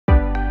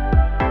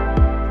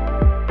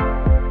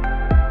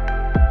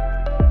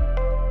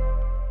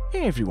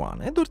Hey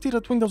everyone, Edward here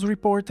at Windows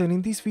Report, and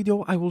in this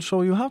video I will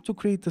show you how to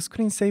create a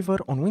screensaver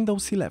on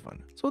Windows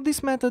 11. So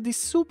this method is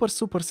super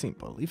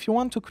simple. If you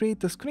want to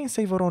create a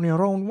screensaver on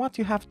your own, what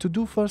you have to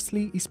do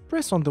firstly is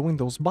press on the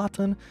Windows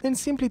button, then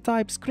simply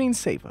type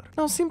screensaver.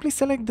 Now simply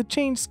select the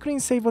change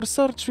screensaver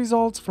search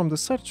results from the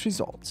search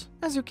results.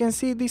 As you can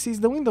see, this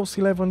is the Windows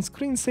 11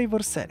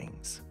 screensaver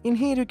settings. In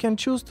here you can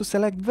choose to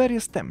select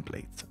various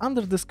templates.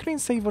 Under the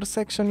screensaver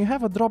section you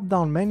have a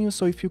drop-down menu,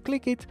 so if you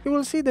click it, you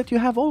will see that you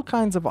have all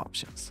kinds of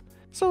options.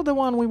 So the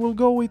one we will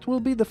go with will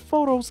be the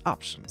photos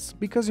options,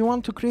 because you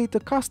want to create a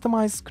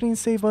customized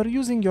screensaver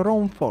using your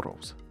own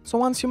photos. So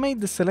once you made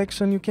the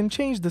selection, you can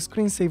change the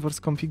screensaver's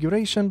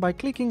configuration by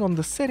clicking on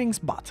the settings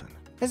button.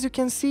 As you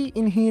can see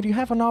in here you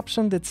have an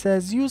option that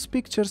says use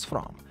pictures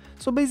from.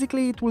 So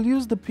basically it will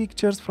use the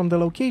pictures from the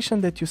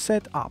location that you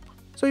set up.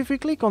 So if we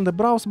click on the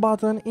browse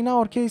button, in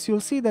our case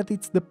you'll see that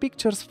it's the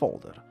pictures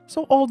folder.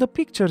 So all the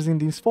pictures in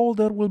this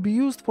folder will be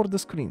used for the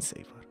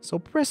screensaver. So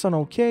press on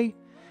OK,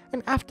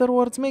 and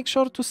afterwards make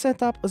sure to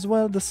set up as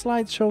well the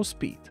slideshow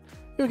speed.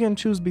 You can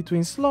choose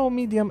between slow,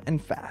 medium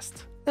and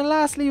fast. And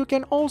lastly, you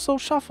can also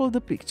shuffle the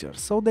pictures,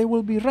 so they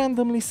will be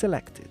randomly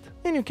selected.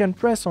 And you can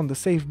press on the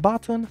save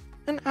button,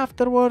 and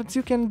afterwards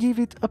you can give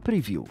it a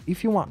preview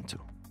if you want to.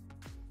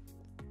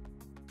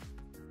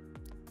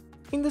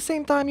 In the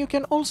same time, you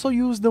can also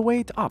use the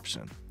wait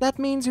option. That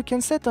means you can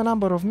set a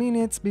number of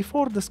minutes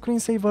before the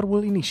screensaver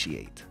will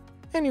initiate.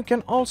 And you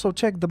can also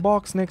check the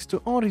box next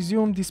to on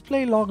resume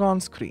display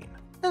logon screen.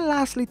 And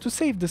lastly, to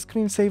save the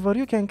screensaver,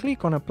 you can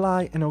click on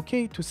apply and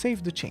OK to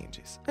save the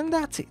changes. And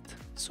that's it.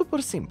 Super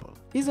simple,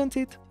 isn't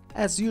it?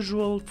 As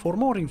usual, for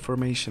more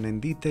information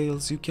and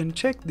details, you can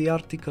check the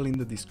article in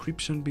the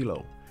description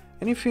below.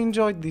 And if you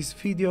enjoyed this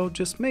video,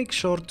 just make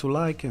sure to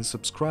like and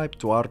subscribe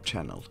to our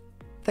channel.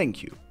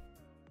 Thank you.